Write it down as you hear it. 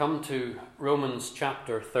Come to Romans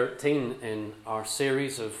chapter 13 in our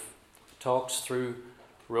series of talks through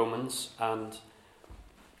Romans, and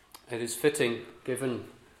it is fitting, given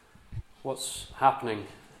what's happening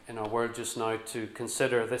in our world just now, to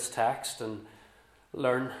consider this text and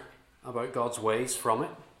learn about God's ways from it,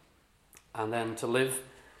 and then to live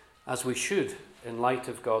as we should in light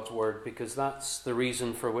of God's word, because that's the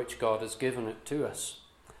reason for which God has given it to us.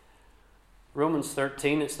 Romans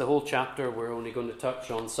 13, it's the whole chapter. We're only going to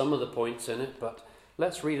touch on some of the points in it, but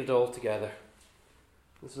let's read it all together.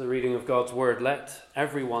 This is the reading of God's word. Let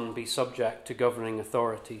everyone be subject to governing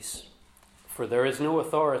authorities, for there is no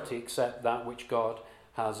authority except that which God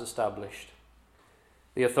has established.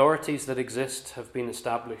 The authorities that exist have been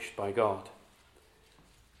established by God.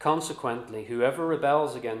 Consequently, whoever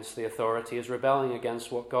rebels against the authority is rebelling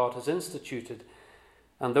against what God has instituted,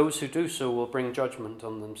 and those who do so will bring judgment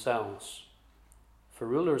on themselves. For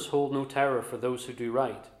rulers hold no terror for those who do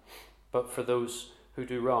right, but for those who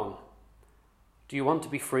do wrong. Do you want to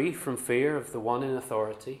be free from fear of the one in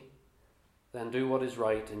authority? Then do what is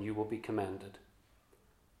right, and you will be commended.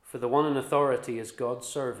 For the one in authority is God's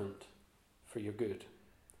servant for your good.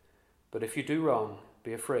 But if you do wrong,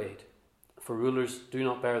 be afraid, for rulers do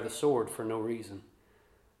not bear the sword for no reason.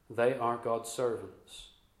 They are God's servants,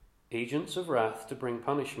 agents of wrath to bring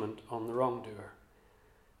punishment on the wrongdoer.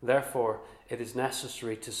 Therefore, it is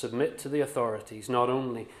necessary to submit to the authorities, not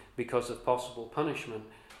only because of possible punishment,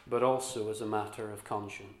 but also as a matter of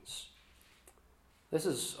conscience. This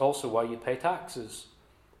is also why you pay taxes,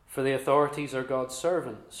 for the authorities are God's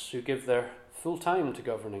servants who give their full time to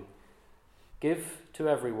governing. Give to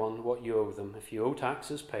everyone what you owe them. If you owe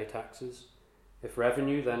taxes, pay taxes. If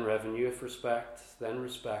revenue, then revenue. If respect, then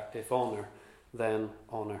respect. If honour, then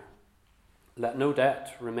honour. Let no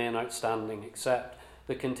debt remain outstanding except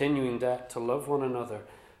the continuing debt to love one another,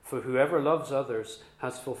 for whoever loves others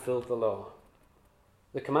has fulfilled the law.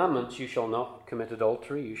 The commandments: you shall not commit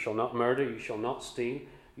adultery, you shall not murder, you shall not steal,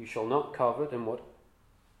 you shall not covet, and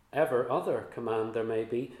whatever other command there may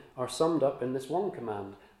be, are summed up in this one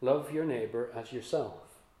command: love your neighbour as yourself.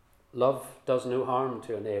 Love does no harm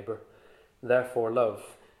to a neighbour, therefore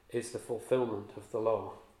love is the fulfilment of the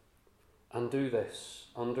law. And do this,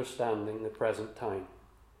 understanding the present time.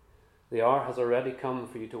 The hour has already come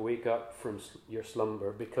for you to wake up from your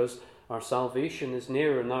slumber, because our salvation is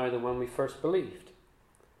nearer now than when we first believed.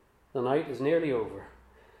 The night is nearly over.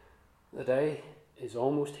 The day is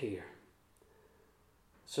almost here.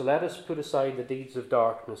 So let us put aside the deeds of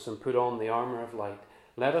darkness and put on the armour of light.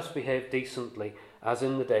 Let us behave decently as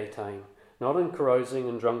in the daytime, not in carousing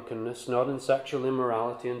and drunkenness, not in sexual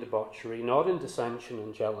immorality and debauchery, not in dissension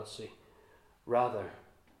and jealousy. Rather,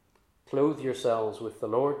 clothe yourselves with the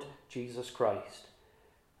Lord Jesus Christ,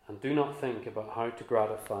 and do not think about how to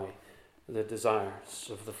gratify the desires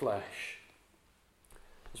of the flesh.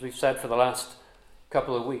 As we've said for the last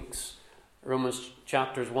couple of weeks, Romans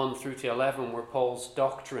chapters 1 through to 11 were Paul's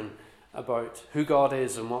doctrine about who God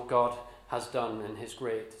is and what God has done in his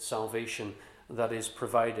great salvation that is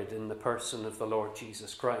provided in the person of the Lord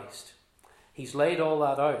Jesus Christ. He's laid all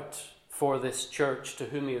that out for this church to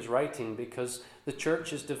whom he is writing, because the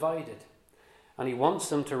church is divided. And he wants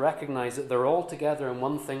them to recognize that they're all together in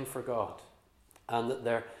one thing for God, and that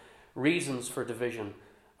their reasons for division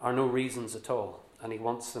are no reasons at all. And he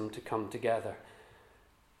wants them to come together.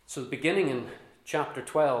 So beginning in chapter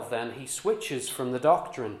 12 then, he switches from the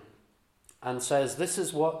doctrine and says, this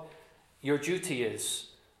is what your duty is,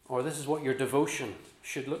 or this is what your devotion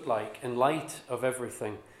should look like in light of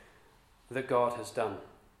everything that God has done.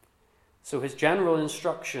 So his general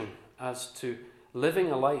instruction as to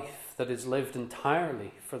living a life that is lived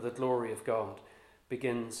entirely for the glory of God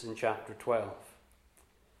begins in chapter 12.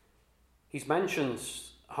 He's mentioned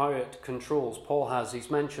how it controls,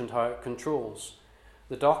 he's mentioned how it controls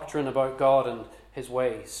the doctrine about God and his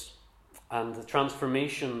ways, and the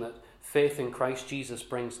transformation that faith in Christ Jesus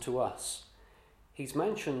brings to us. He's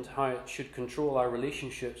mentioned how it should control our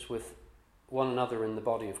relationships with one another in the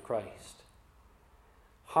body of Christ,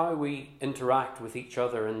 how we interact with each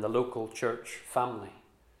other in the local church family.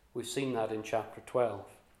 We've seen that in chapter 12.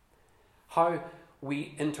 How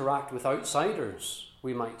we interact with outsiders,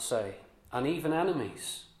 we might say, and even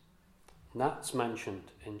enemies. And that's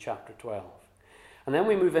mentioned in chapter 12. And then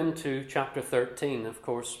we move into chapter 13. Of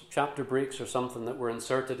course, chapter breaks are something that were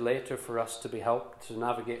inserted later for us to be helped to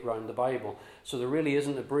navigate around the Bible. So there really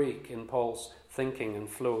isn't a break in Paul's thinking and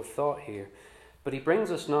flow of thought here. But he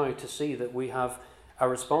brings us now to see that we have a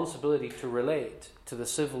responsibility to relate to the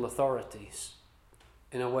civil authorities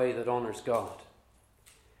in a way that honours God.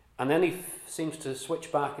 And then he seems to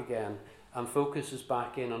switch back again and focuses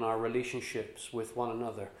back in on our relationships with one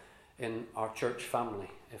another in our church family,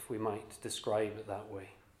 if we might describe it that way.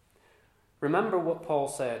 Remember what Paul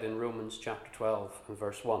said in Romans chapter 12 and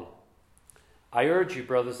verse 1. I urge you,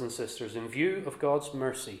 brothers and sisters, in view of God's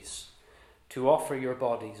mercies, to offer your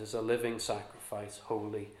bodies as a living sacrifice,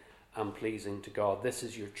 holy and pleasing to God. This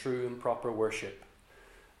is your true and proper worship.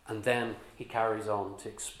 And then he carries on to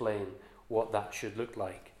explain what that should look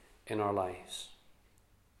like in our lives.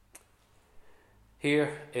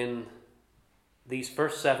 Here in these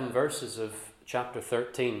first 7 verses of chapter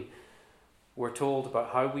 13, we're told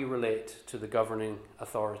about how we relate to the governing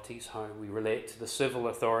authorities, how we relate to the civil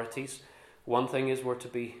authorities. One thing is we're to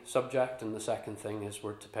be subject, and the second thing is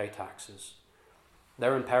we're to pay taxes.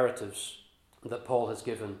 They're imperatives that Paul has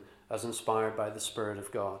given as inspired by the Spirit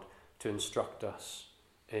of God to instruct us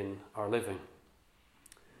in our living.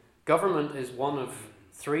 Government is one of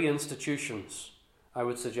 3 institutions, I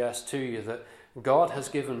would suggest to you, that God has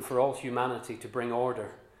given for all humanity to bring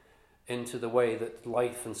order into the way that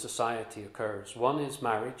life and society occurs. One is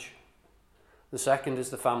marriage, the second is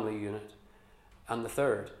the family unit, and the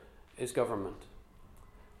third is government.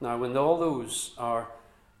 Now, when all those are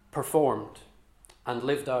performed and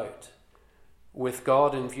lived out with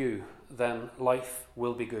God in view, then life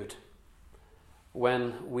will be good.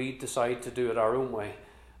 When we decide to do it our own way,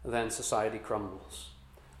 then society crumbles.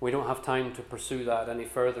 We don't have time to pursue that any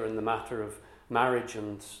further in the matter of marriage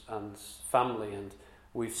and family, and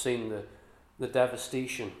we've seen the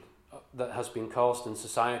devastation that has been caused in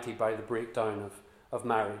society by the breakdown of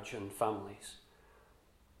marriage and families.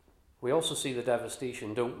 We also see the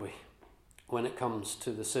devastation, don't we, when it comes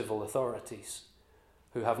to the civil authorities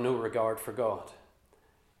who have no regard for God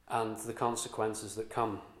and the consequences that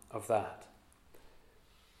come of that.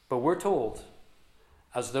 But we're told,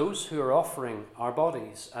 as those who are offering our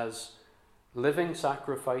bodies as living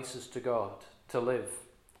sacrifices to God, to live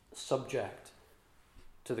subject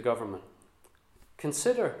to the government.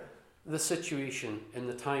 Consider the situation in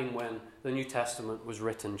the time when the New Testament was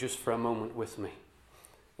written, just for a moment with me.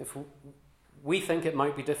 If we think it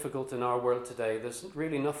might be difficult in our world today, there's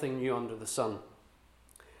really nothing new under the sun.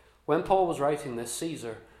 When Paul was writing this,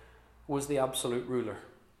 Caesar was the absolute ruler.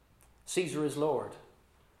 Caesar is Lord,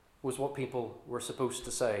 was what people were supposed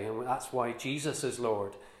to say, and that's why Jesus is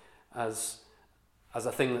Lord, as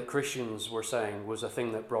a thing that Christians were saying, was a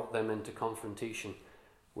thing that brought them into confrontation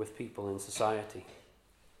with people in society.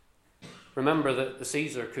 Remember that the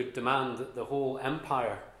Caesar could demand that the whole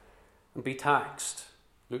empire be taxed.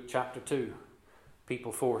 Luke chapter 2,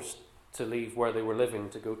 people forced to leave where they were living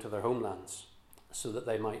to go to their homelands so that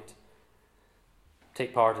they might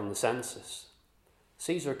take part in the census.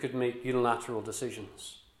 Caesar could make unilateral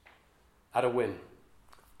decisions at a whim,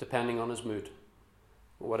 depending on his mood,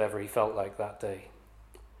 whatever he felt like that day.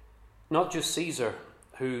 Not just Caesar,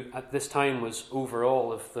 who at this time was over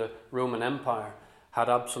all of the Roman Empire, had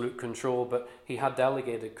absolute control, but he had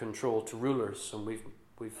delegated control to rulers, and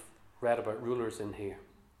we've read about rulers in here.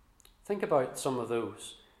 Think about some of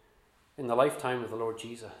those in the lifetime of the Lord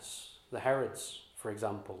Jesus. The Herods, for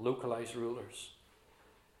example, localized rulers.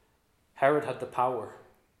 Herod had the power,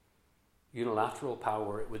 unilateral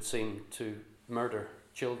power it would seem, to murder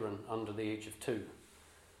children under the age of 2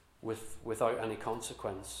 without any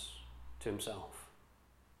consequence to himself.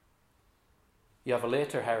 You have a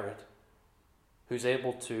later Herod who's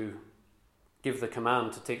able to give the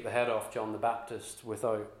command to take the head off John the Baptist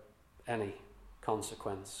without any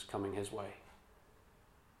consequence coming his way.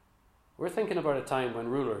 We're thinking about a time when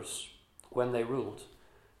rulers, when they ruled,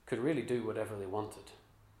 could really do whatever they wanted.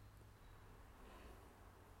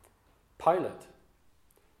 Pilate,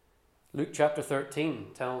 Luke chapter 13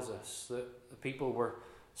 tells us that the people were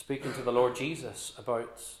speaking to the Lord Jesus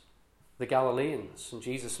about the Galileans, and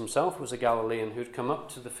Jesus himself was a Galilean who'd come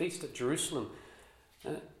up to the feast at Jerusalem,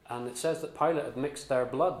 and it says that Pilate had mixed their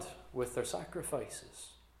blood with their sacrifices.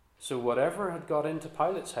 So whatever had got into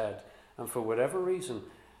Pilate's head, and for whatever reason,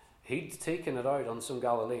 he'd taken it out on some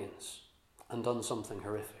Galileans and done something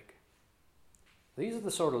horrific. These are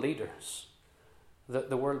the sort of leaders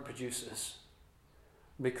that the world produces,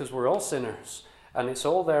 because we're all sinners, and it's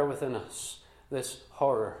all there within us, this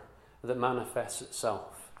horror that manifests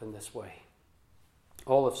itself in this way.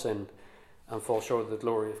 All have sinned and fall short of the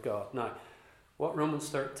glory of God. Now, what Romans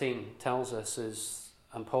 13 tells us is,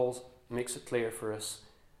 and Paul makes it clear for us,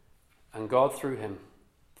 and God through him,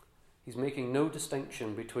 he's making no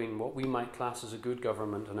distinction between what we might class as a good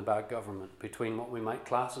government and a bad government, between what we might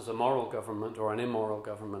class as a moral government or an immoral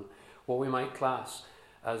government, what we might class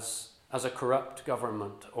as a corrupt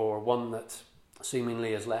government or one that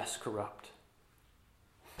seemingly is less corrupt.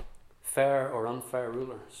 Fair or unfair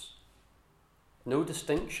rulers. No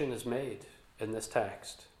distinction is made in this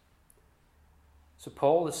text. So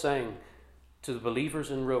Paul is saying to the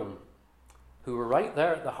believers in Rome, who were right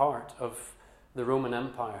there at the heart of the Roman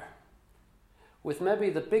Empire, with maybe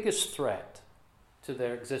the biggest threat to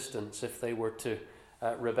their existence if they were to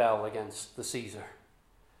rebel against the Caesar.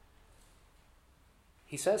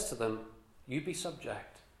 He says to them, you be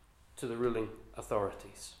subject to the ruling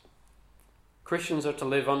authorities. Christians are to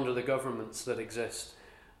live under the governments that exist,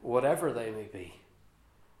 whatever they may be,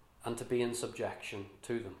 and to be in subjection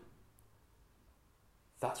to them.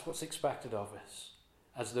 That's what's expected of us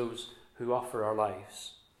as those who offer our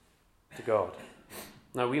lives to God.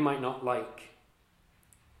 Now, we might not like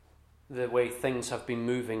the way things have been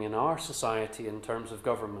moving in our society in terms of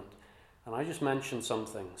government. And I just mentioned some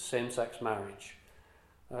things: same-sex marriage,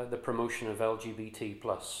 the promotion of LGBT+,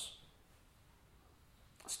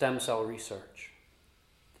 stem cell research,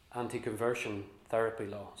 anti-conversion therapy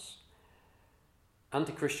laws,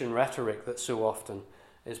 anti-Christian rhetoric that so often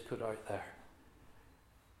is put out there.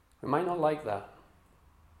 We might not like that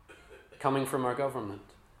coming from our government.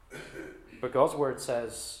 But God's word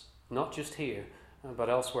says, not just here, but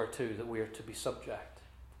elsewhere too, that we are to be subject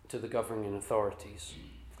to the governing authorities.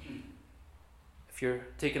 If you're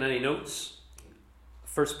taking any notes,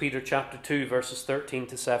 1 Peter chapter 2, verses 13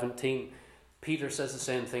 to 17, Peter says the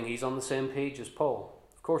same thing. He's on the same page as Paul.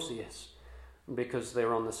 Of course he is, because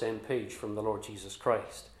they're on the same page from the Lord Jesus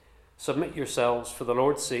Christ. Submit yourselves for the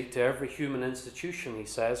Lord's sake to every human institution, he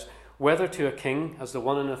says, whether to a king as the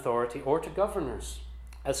one in authority, or to governors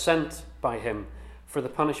as sent by him for the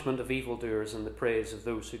punishment of evildoers and the praise of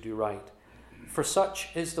those who do right. For such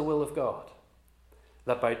is the will of God,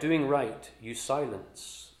 that by doing right you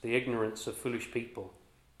silence the ignorance of foolish people.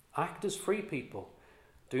 Act as free people.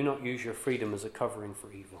 Do not use your freedom as a covering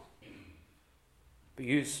for evil, but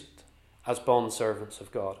use it as bondservants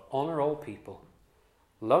of God. Honour all people.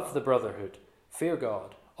 Love the brotherhood. Fear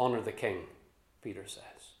God. Honour the king, Peter says.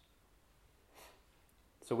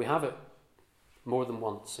 So we have it more than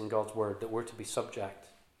once in God's word that we're to be subject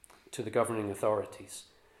to the governing authorities.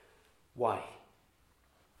 Why?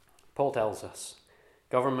 Paul tells us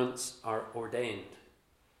governments are ordained,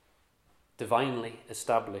 divinely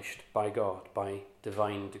established by God, by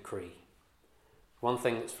divine decree. One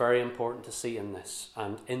thing that's very important to see in this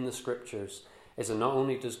and in the scriptures is that not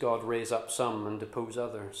only does God raise up some and depose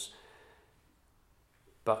others,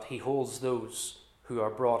 but he holds those who are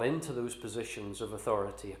brought into those positions of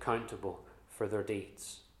authority accountable for their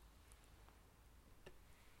deeds.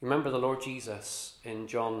 Remember, the Lord Jesus in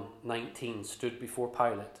John 19 stood before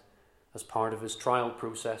Pilate as part of his trial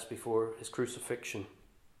process before his crucifixion.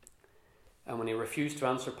 And when he refused to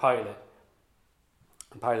answer Pilate,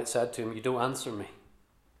 and Pilate said to him, "You don't answer me."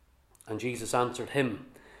 And Jesus answered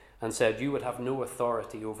him and said, "You would have no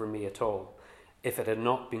authority over me at all if it had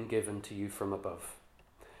not been given to you from above.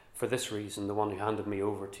 For this reason, the one who handed me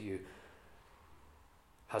over to you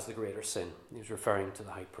has the greater sin." He was referring to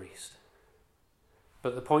the high priest.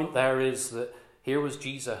 But the point there is that here was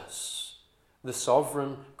Jesus, the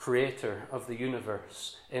sovereign creator of the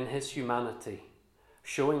universe, in his humanity,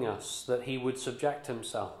 showing us that he would subject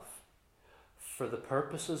himself for the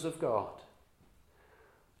purposes of God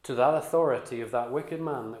to that authority of that wicked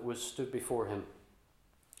man that was stood before him,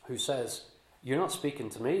 who says, "You're not speaking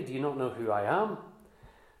to me. Do you not know who I am?"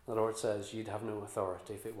 The Lord says, "You'd have no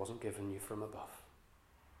authority if it wasn't given you from above."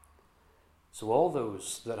 So all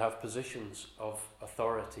those that have positions of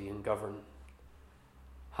authority and govern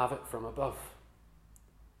have it from above.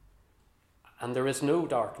 And there is no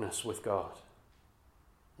darkness with God.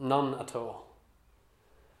 None at all.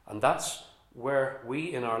 And that's where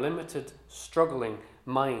we, in our limited, struggling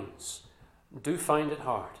minds, do find it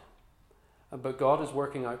hard. But God is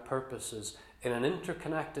working out purposes in an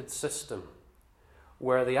interconnected system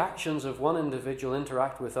where the actions of one individual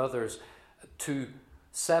interact with others to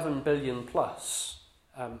 7 billion plus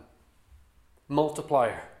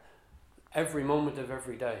multiplier every moment of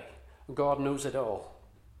every day. God knows it all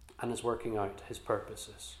and is working out his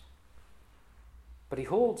purposes. But he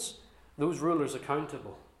holds those rulers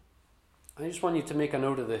accountable. I just want you to make a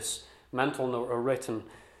note of this, mental note or written.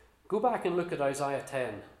 Go back and look at Isaiah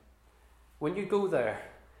 10. When you go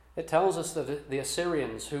there, it tells us that the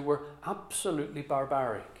Assyrians, who were absolutely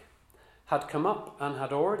barbaric, had come up and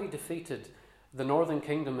had already defeated the northern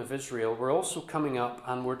kingdom of Israel, were also coming up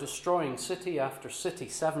and were destroying city after city,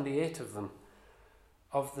 78 of them,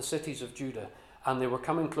 of the cities of Judah. And they were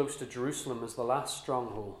coming close to Jerusalem as the last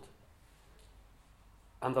stronghold.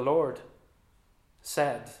 And the Lord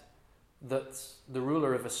said that the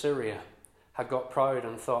ruler of Assyria had got proud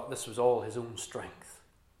and thought this was all his own strength.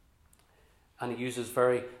 And he uses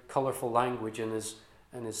very colourful language in his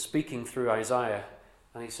speaking through Isaiah.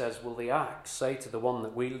 And he says, will the axe say to the one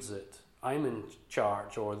that wields it, I'm in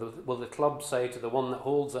charge? Or will the club say to the one that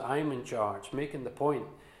holds it, I'm in charge? Making the point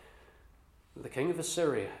that the king of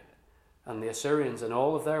Assyria and the Assyrians in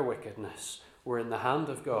all of their wickedness were in the hand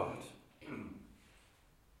of God.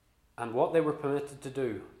 And what they were permitted to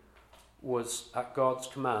do was at God's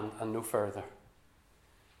command and no further.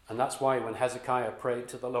 And that's why when Hezekiah prayed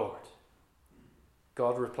to the Lord,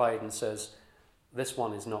 God replied and says, this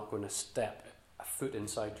one is not going to step a foot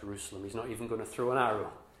inside Jerusalem. He's not even going to throw an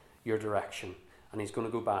arrow your direction. And he's going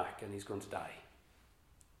to go back and he's going to die.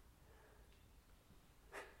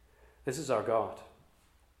 This is our God.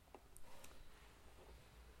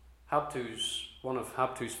 One of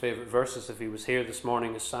Habtu's favourite verses, if he was here this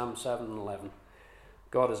morning, is Psalm 7:11.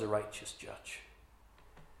 God is a righteous judge.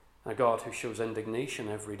 A God who shows indignation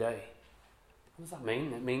every day. What does that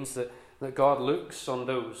mean? It means that God looks on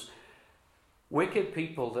those wicked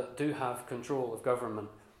people that do have control of government,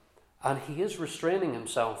 and he is restraining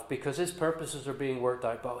himself because his purposes are being worked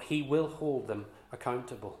out, but he will hold them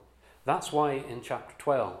accountable. That's why in chapter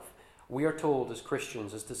 12 we are told as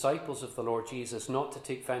Christians, as disciples of the Lord Jesus, not to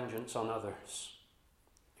take vengeance on others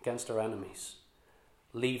against our enemies.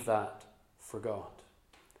 Leave that for God.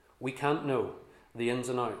 We can't know the ins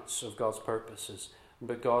and outs of God's purposes,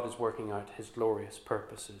 but God is working out his glorious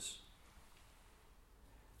purposes.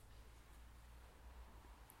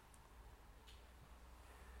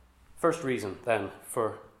 First reason, then,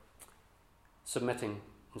 for submitting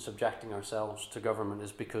and subjecting ourselves to government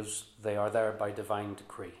is because they are there by divine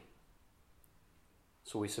decree.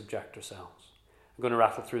 So we subject ourselves. I'm going to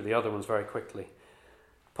rattle through the other ones very quickly.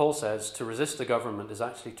 Paul says to resist the government is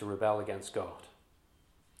actually to rebel against God.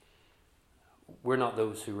 We're not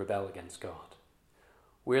those who rebel against God.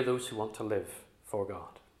 We're those who want to live for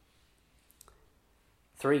God.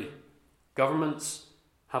 3, governments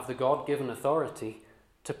have the God-given authority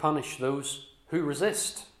to punish those who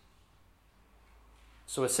resist.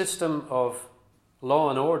 So a system of law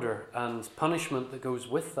and order and punishment that goes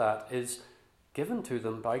with that is given to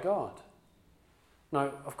them by God.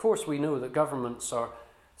 Now, of course, we know that governments are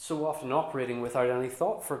so often operating without any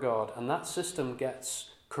thought for God, and that system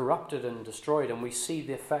gets corrupted and destroyed, and we see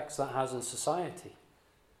the effects that has in society.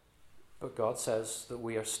 But God says that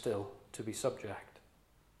we are still to be subject.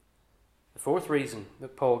 The 4th reason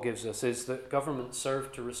that Paul gives us is that governments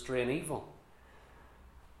serve to restrain evil.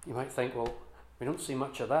 You might think, well, we don't see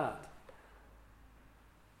much of that.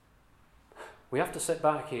 We have to sit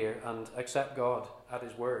back here and accept God at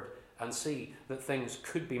his word and see that things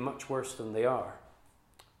could be much worse than they are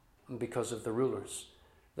because of the rulers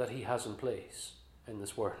that he has in place in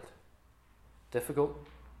this world. Difficult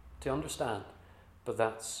to understand, but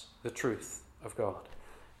that's the truth of God.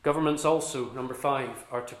 Governments also, number 5,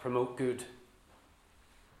 are to promote good.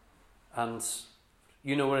 And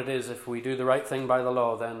you know what it is, if we do the right thing by the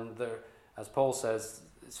law, then there, as Paul says,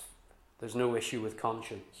 there's no issue with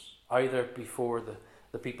conscience, either before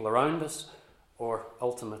the people around us or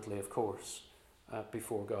ultimately, of course,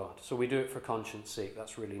 before God. So we do it for conscience sake.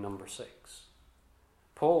 That's really number 6.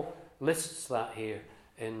 Paul lists that here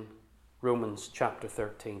in Romans chapter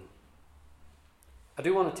 13. I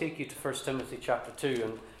do want to take you to 1 Timothy chapter 2,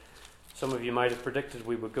 and some of you might have predicted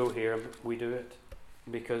we would go here, but we do it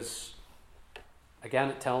because, again,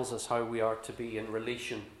 it tells us how we are to be in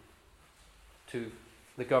relation to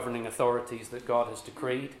the governing authorities that God has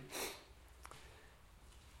decreed,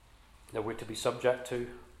 that we're to be subject to.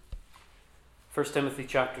 1 Timothy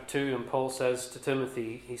chapter 2, and Paul says to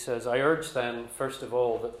Timothy, he says, I urge then, first of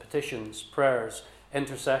all, that petitions, prayers,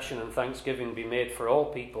 intercession and thanksgiving be made for all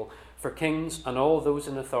people, for kings and all those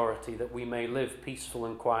in authority, that we may live peaceful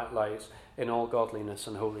and quiet lives in all godliness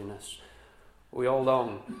and holiness. We all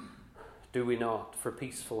long, do we not, for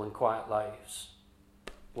peaceful and quiet lives,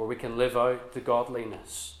 where we can live out the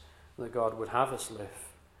godliness that God would have us live,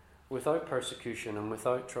 without persecution and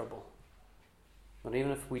without trouble. But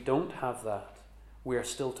even if we don't have that, we are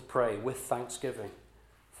still to pray with thanksgiving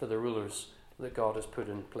for the rulers that God has put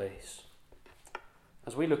in place.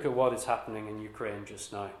 As we look at what is happening in Ukraine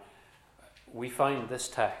just now, we find this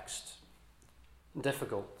text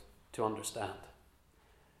difficult to understand.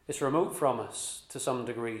 It's remote from us to some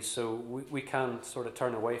degree, so we can sort of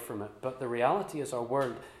turn away from it. But the reality is our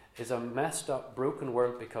world is a messed up, broken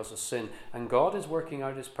world because of sin. And God is working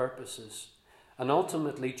out his purposes. And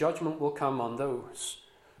ultimately, judgment will come on those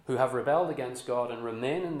who have rebelled against God and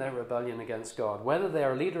remain in their rebellion against God, whether they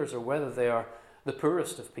are leaders or whether they are the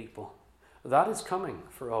poorest of people. That is coming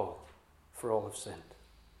for all have sinned.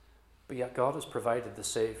 But yet God has provided the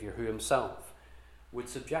Saviour who himself would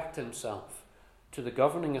subject himself to the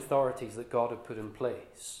governing authorities that God had put in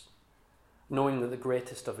place, knowing that the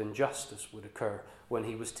greatest of injustice would occur when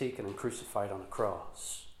he was taken and crucified on a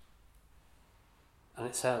cross. And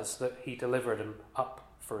it says that he delivered him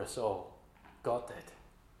up for us all. God did.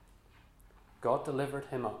 God delivered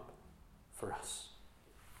him up for us.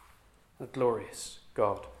 The glorious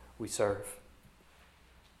God we serve.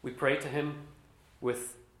 We pray to him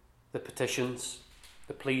with the petitions,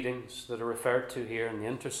 the pleadings that are referred to here in the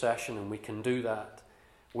intercession, and we can do that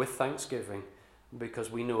with thanksgiving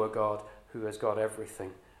because we know a God who has got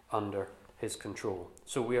everything under his control.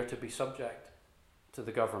 So we are to be subject to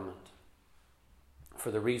the government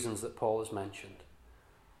for the reasons that Paul has mentioned,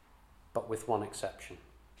 but with one exception.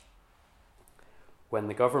 When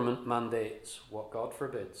the government mandates what God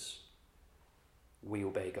forbids, we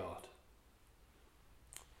obey God.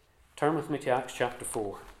 Turn with me to Acts chapter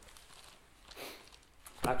 4.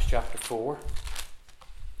 Acts chapter 4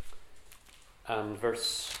 and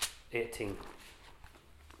verse 18.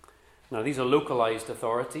 Now these are localized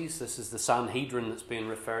authorities. This is the Sanhedrin that's being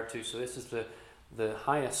referred to. So this is the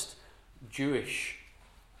highest Jewish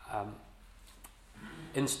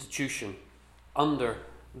institution under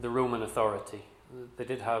the Roman authority. They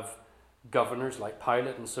did have governors like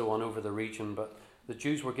Pilate and so on over the region, but the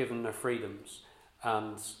Jews were given their freedoms,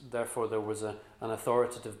 and therefore there was an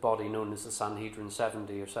authoritative body known as the Sanhedrin,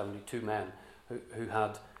 70 or 72 men who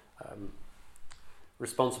had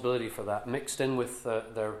responsibility for that, mixed in with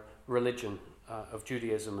their religion of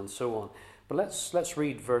Judaism and so on. But let's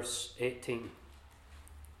read verse 18.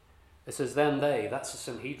 It says, "Then they," that's the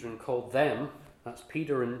Sanhedrin, "called them," that's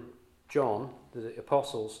Peter and John, the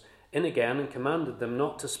apostles, "in again and commanded them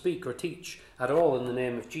not to speak or teach at all in the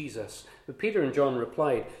name of Jesus. But Peter and John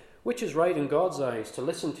replied, 'Which is right in God's eyes, to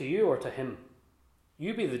listen to you or to him?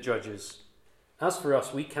 You be the judges. As for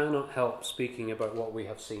us, we cannot help speaking about what we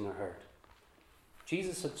have seen or heard.'"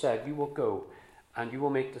 Jesus had said, "You will go and you will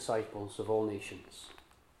make disciples of all nations."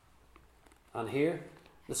 And here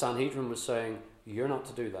the Sanhedrin was saying, "You're not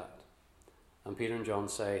to do that." And Peter and John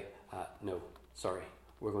say, "No, sorry,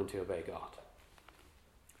 we're going to obey God."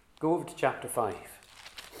 Go over to chapter 5.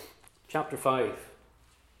 Chapter 5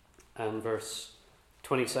 and verse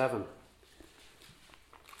 27.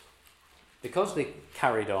 Because they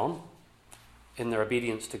carried on in their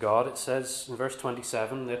obedience to God, it says in verse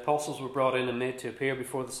 27, "The apostles were brought in and made to appear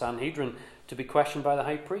before the Sanhedrin to be questioned by the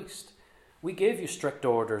high priest. 'We gave you strict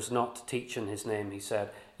orders not to teach in his name,' he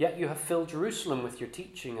said, 'yet you have filled Jerusalem with your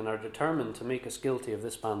teaching and are determined to make us guilty of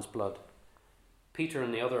this man's blood.' Peter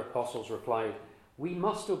and the other apostles replied, 'We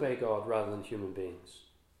must obey God rather than human beings.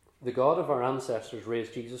 The God of our ancestors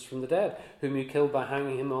raised Jesus from the dead, whom you killed by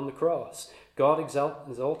hanging him on the cross. God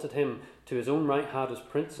exalted him to his own right hand as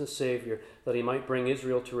Prince and Saviour, that he might bring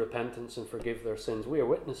Israel to repentance and forgive their sins. We are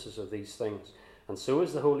witnesses of these things, and so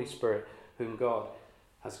is the Holy Spirit, whom God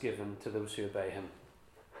has given to those who obey him.'"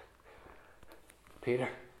 Peter,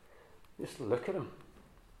 just look at him.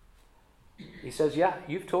 He says, "Yeah,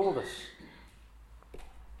 you've told us.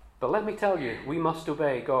 But let me tell you, we must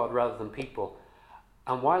obey God rather than people.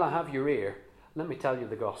 And while I have your ear, let me tell you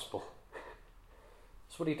the gospel."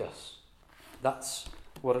 That's what he does. That's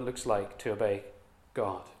what it looks like to obey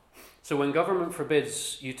God. So when government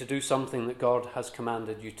forbids you to do something that God has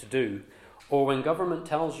commanded you to do, or when government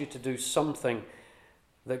tells you to do something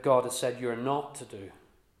that God has said you're not to do,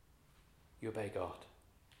 you obey God.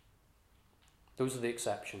 Those are the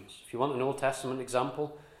exceptions. If you want an Old Testament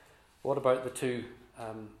example, what about the two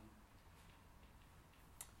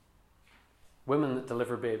women that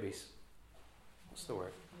deliver babies? What's the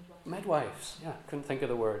word? Midwives. Yeah, couldn't think of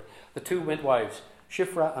the word. The two midwives,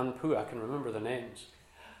 Shiphrah and Puah, I can remember their names.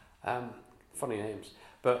 Funny names.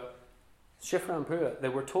 But Shiphrah and Puah, they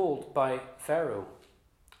were told by Pharaoh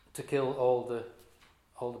to kill all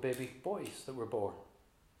the baby boys that were born.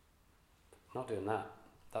 Not doing that.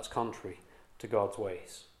 That's contrary to God's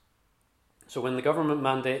ways. So when the government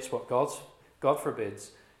mandates what God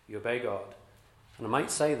forbids, you obey God. And I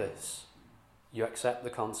might say this, you accept the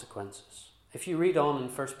consequences. If you read on in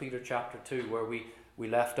 1 Peter chapter 2, where we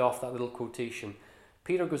left off that little quotation,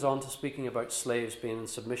 Peter goes on to speaking about slaves being in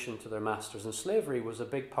submission to their masters. And slavery was a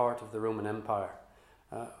big part of the Roman Empire.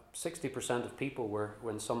 60% of people were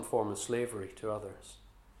in some form of slavery to others.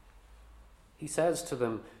 He says to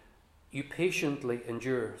them, "You patiently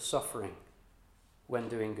endure suffering when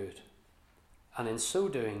doing good. And in so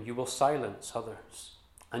doing, you will silence others,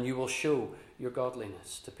 and you will show your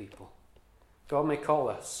godliness to people." God may call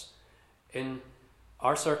us in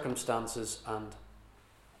our circumstances and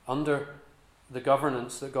under the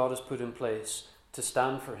governance that God has put in place to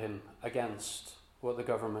stand for him against what the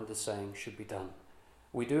government is saying should be done.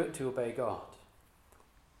 We do it to obey God.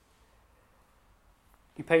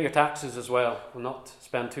 You pay your taxes as well. We'll not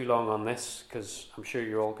spend too long on this because I'm sure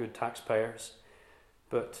you're all good taxpayers.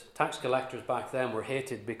 But tax collectors back then were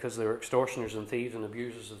hated because they were extortioners and thieves and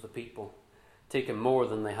abusers of the people, taking more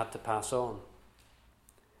than they had to pass on.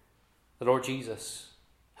 The Lord Jesus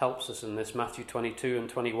helps us in this, Matthew 22 and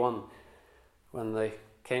 21, when they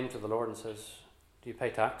came to the Lord and says, "Do you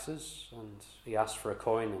pay taxes?" And he asked for a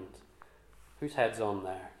coin, and whose head's on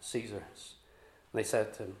there? Caesar's. And they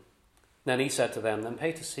said to him, then he said to them, "Then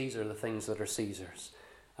pay to Caesar the things that are Caesar's,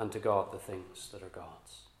 and to God the things that are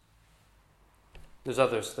God's." There's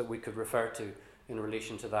others that we could refer to in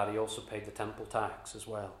relation to that. He also paid the temple tax as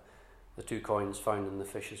well. The 2 coins found in the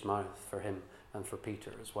fish's mouth for him and for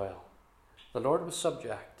Peter as well. The Lord was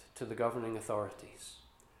subject to the governing authorities,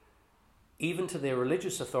 even to their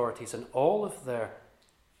religious authorities and all of their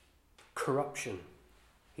corruption.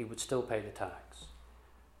 He would still pay the tax.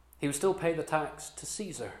 He would still pay the tax to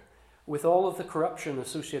Caesar, with all of the corruption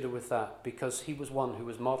associated with that, because he was one who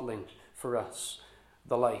was modelling for us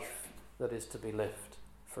the life that is to be lived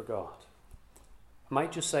for God. I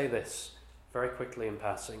might just say this very quickly in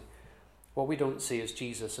passing. What we don't see is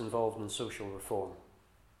Jesus involved in social reform.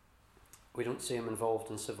 We don't see him involved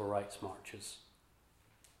in civil rights marches.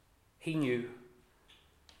 He knew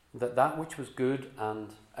that that which was good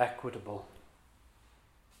and equitable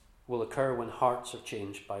will occur when hearts are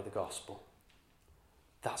changed by the gospel.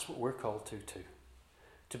 That's what we're called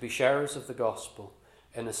to be sharers of the gospel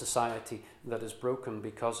in a society that is broken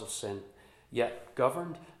because of sin, yet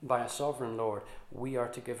governed by a sovereign Lord. We are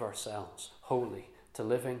to give ourselves wholly to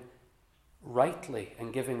living rightly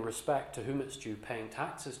and giving respect to whom it's due, paying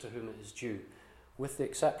taxes to whom it is due, with the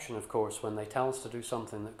exception, of course, when they tell us to do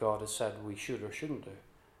something that God has said we should or shouldn't do.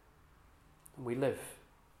 And we live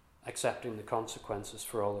accepting the consequences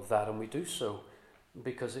for all of that, and we do so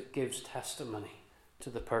because it gives testimony to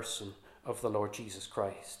the person of the Lord Jesus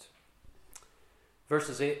Christ.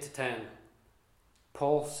 Verses 8 to 10,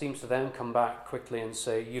 Paul seems to then come back quickly and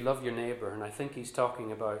say, "You love your neighbour," and I think he's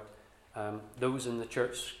talking about those in the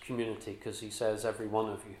church community, because he says every one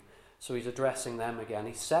of you. So he's addressing them again.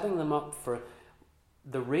 He's setting them up for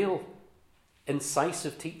the real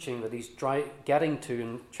incisive teaching that he's getting to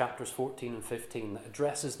in chapters 14 and 15 that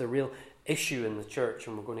addresses the real issue in the church,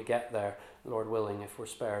 and we're going to get there, Lord willing, if we're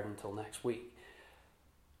spared until next week.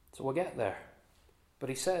 So we'll get there. But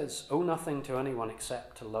he says, "Owe nothing to anyone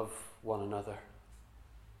except to love one another."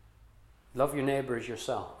 Love your neighbour as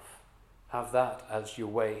yourself. Have that as your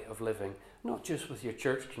way of living, not just with your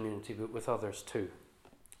church community, but with others too.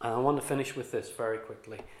 And I want to finish with this very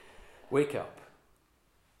quickly. Wake up.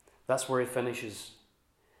 That's where he finishes.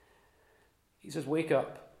 He says, wake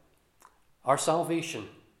up. Our salvation,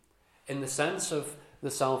 in the sense of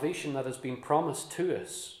the salvation that has been promised to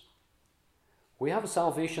us, we have a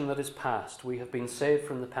salvation that is past. We have been saved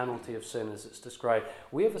from the penalty of sin, as it's described.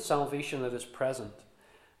 We have a salvation that is present,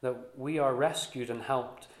 that we are rescued and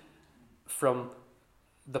helped from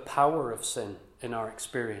the power of sin in our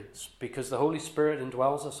experience, because the Holy Spirit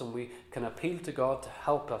indwells us and we can appeal to God to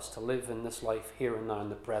help us to live in this life here and now in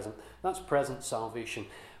the present. That's present salvation.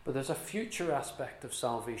 But there's a future aspect of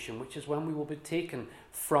salvation, which is when we will be taken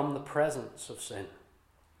from the presence of sin.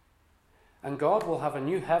 And God will have a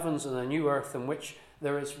new heavens and a new earth in which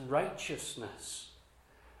there is righteousness.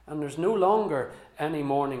 And there's no longer any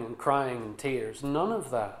mourning and crying and tears. None of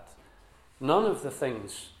that. None of the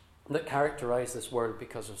things that characterize this world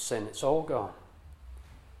because of sin. It's all gone.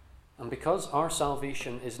 And because our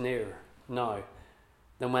salvation is nearer now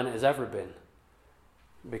than when it has ever been,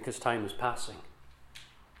 because time is passing,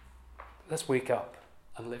 let's wake up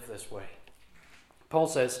and live this way. Paul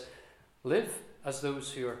says, live as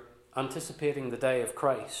those who are anticipating the day of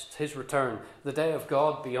Christ, his return, the day of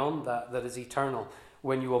God beyond that is eternal,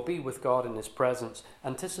 when you will be with God in his presence.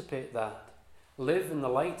 Anticipate that. Live in the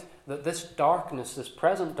light that this darkness, this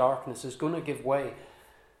present darkness, is going to give way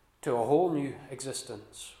to a whole new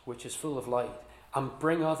existence, which is full of light, and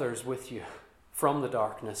bring others with you from the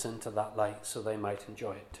darkness into that light so they might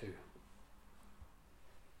enjoy it too.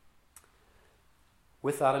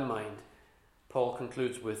 With that in mind, Paul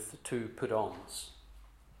concludes with 2 put-ons.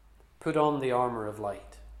 Put on the armour of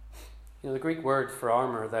light. The Greek word for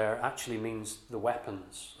armour there actually means the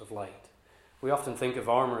weapons of light. We often think of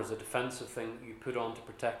armour as a defensive thing that you put on to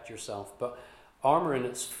protect yourself, but armour in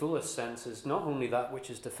its fullest sense is not only that which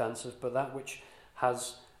is defensive, but that which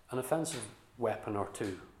has an offensive weapon or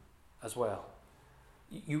two as well.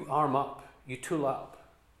 You arm up, you tool up.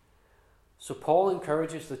 So Paul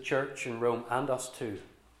encourages the church in Rome, and us too,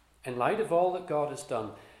 in light of all that God has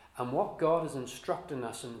done, and what God is instructing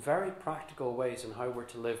us in very practical ways in how we're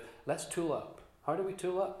to live, let's tool up. How do we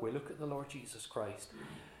tool up? We look at the Lord Jesus Christ.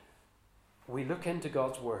 We look into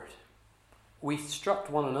God's Word. We instruct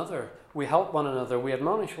one another. We help one another. We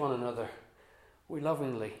admonish one another. We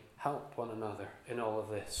lovingly help one another in all of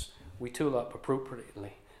this. We tool up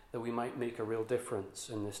appropriately that we might make a real difference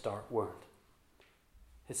in this dark world.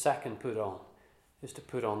 His second put on is to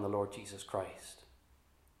put on the Lord Jesus Christ.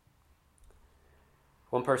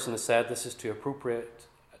 One person has said this is to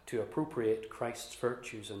appropriate Christ's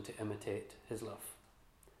virtues and to imitate his love.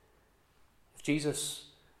 If Jesus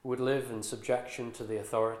would live in subjection to the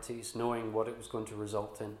authorities, knowing what it was going to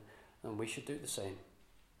result in, then we should do the same.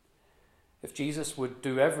 If Jesus would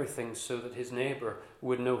do everything so that his neighbour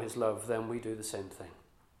would know his love, then we do the same thing.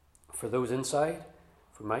 For those inside,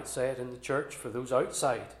 if we might say it in the church, for those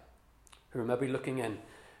outside who are maybe looking in,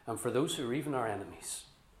 and for those who are even our enemies,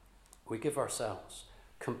 we give ourselves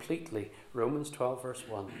completely, Romans 12 verse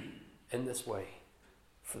 1, in this way,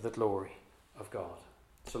 for the glory of God.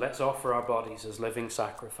 So let's offer our bodies as living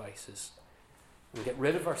sacrifices and get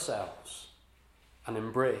rid of ourselves and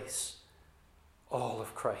embrace all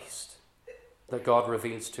of Christ that God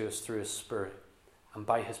reveals to us through his Spirit and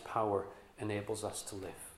by his power enables us to live.